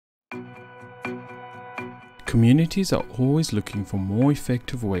Communities are always looking for more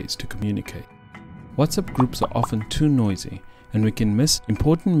effective ways to communicate. WhatsApp groups are often too noisy, and we can miss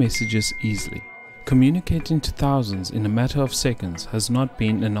important messages easily. Communicating to thousands in a matter of seconds has not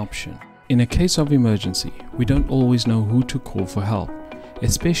been an option. In a case of emergency, we don't always know who to call for help,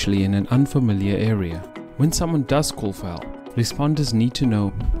 especially in an unfamiliar area. When someone does call for help, responders need to know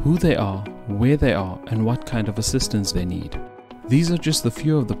who they are, where they are, and what kind of assistance they need. These are just a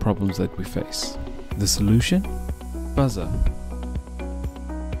few of the problems that we face. The solution? Buzzer.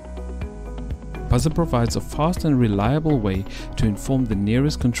 Buzzer provides a fast and reliable way to inform the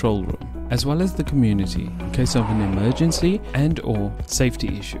nearest control room, as well as the community, in case of an emergency and/or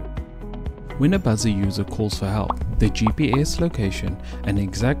safety issue. When a buzzer user calls for help, their GPS location and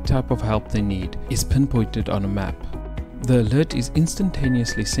exact type of help they need is pinpointed on a map. The alert is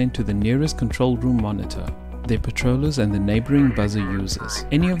instantaneously sent to the nearest control room monitor, their patrollers and the neighboring buzzer users.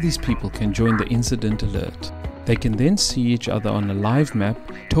 Any of these people can join the incident alert. They can then see each other on a live map,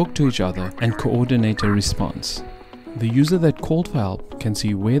 talk to each other, and coordinate a response. The user that called for help can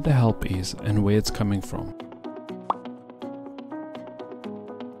see where the help is and where it's coming from.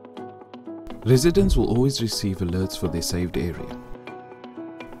 Residents will always receive alerts for their saved area.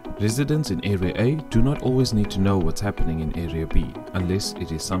 Residents in Area A do not always need to know what's happening in Area B unless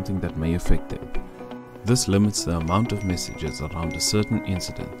it is something that may affect them. This limits the amount of messages around a certain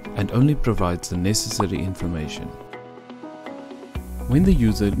incident and only provides the necessary information. When the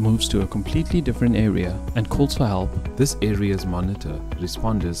user moves to a completely different area and calls for help, this area's monitor,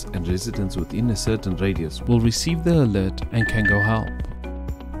 responders and residents within a certain radius will receive the alert and can go help.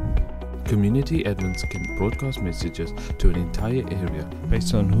 Community admins can broadcast messages to an entire area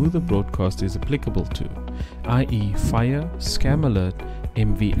based on who the broadcast is applicable to, i.e. fire, scam alert,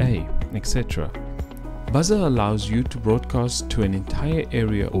 MVA, etc. Buzzer allows you to broadcast to an entire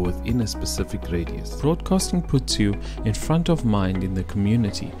area or within a specific radius. Broadcasting puts you in front of mind in the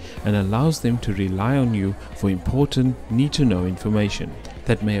community and allows them to rely on you for important, need-to-know information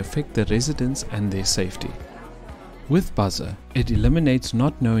that may affect the residents and their safety. With Buzzer, it eliminates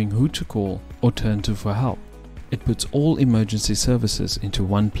not knowing who to call or turn to for help. It puts all emergency services into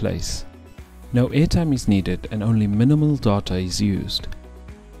one place. No airtime is needed and only minimal data is used.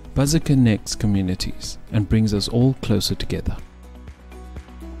 Buzzer connects communities and brings us all closer together.